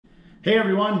Hey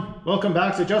everyone, welcome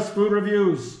back to Just Food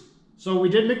Reviews. So we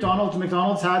did McDonald's.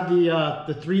 McDonald's had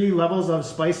the 3 levels of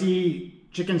spicy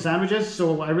chicken sandwiches.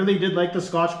 So I really did like the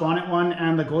Scotch bonnet one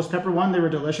and the ghost pepper one. They were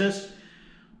delicious.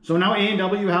 So now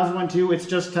A&W has one too. It's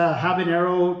just a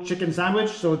habanero chicken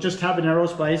sandwich. So just habanero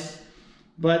spice.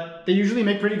 But they usually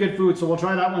make pretty good food. So we'll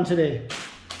try that one today.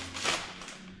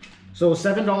 So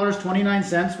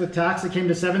 $7.29 with tax. It came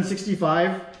to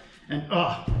 $7.65. And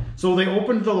so they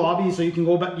opened the lobby so you can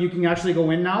go back, you can actually go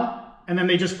in now, and then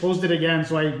they just closed it again.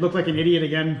 So I look like an idiot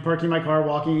again, parking my car,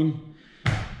 walking.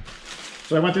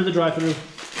 So I went through the drive-thru.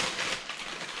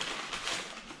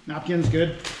 Napkin's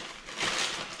good.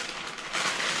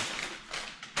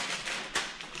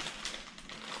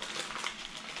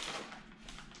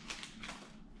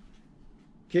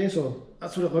 Okay, so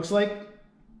that's what it looks like.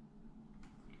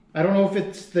 I don't know if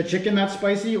it's the chicken that's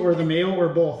spicy or the mayo or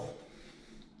both.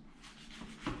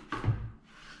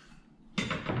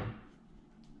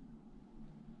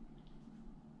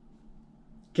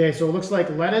 Okay, so it looks like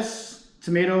lettuce,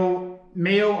 tomato,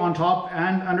 mayo on top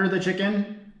and under the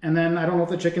chicken. And then I don't know if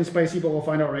the chicken's spicy, but we'll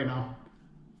find out right now.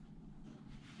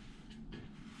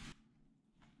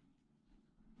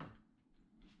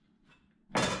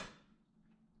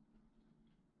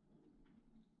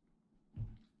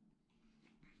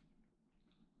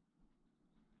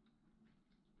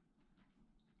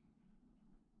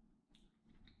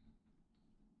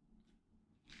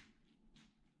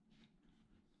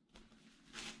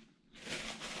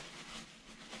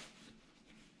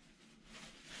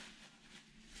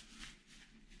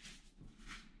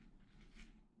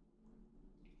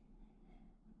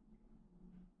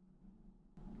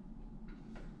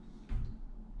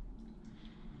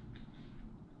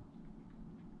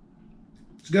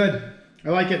 It's good. I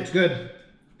like it. It's good.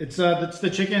 It's the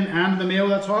chicken and the mayo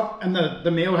that's hot, and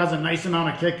the mayo has a nice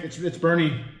amount of kick. It's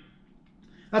burning.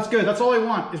 That's good. That's all I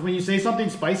want is when you say something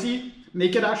spicy,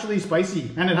 make it actually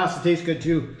spicy, and it has to taste good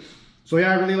too. So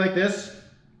yeah, I really like this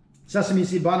sesame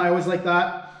seed bun. I always like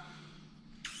that.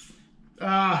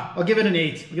 I'll give it an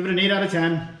 8. I'll give it an 8 out of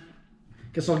 10.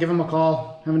 Guess I'll give him a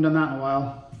call. Haven't done that in a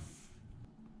while.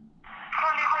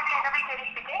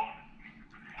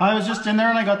 I was just in there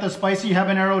and I got the spicy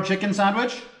habanero chicken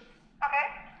sandwich. Okay.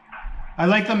 I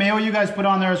like the mayo you guys put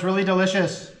on there. It's really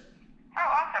delicious. Oh,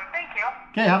 awesome. Thank you.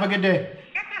 Okay, have a good day.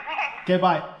 You too. Thanks. Okay,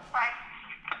 bye. Bye.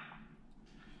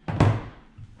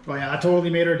 Oh yeah, that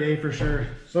totally made our day for sure.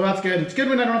 So that's good. It's good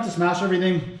when I don't have to smash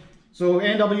everything. So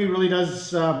A&W really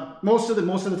does, most of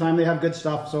the time they have good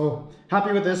stuff. So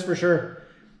happy with this for sure.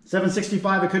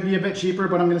 $7.65, it could be a bit cheaper,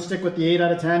 but I'm gonna stick with the 8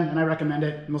 out of 10 and I recommend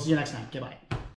it. And we'll see you next time. Okay, bye.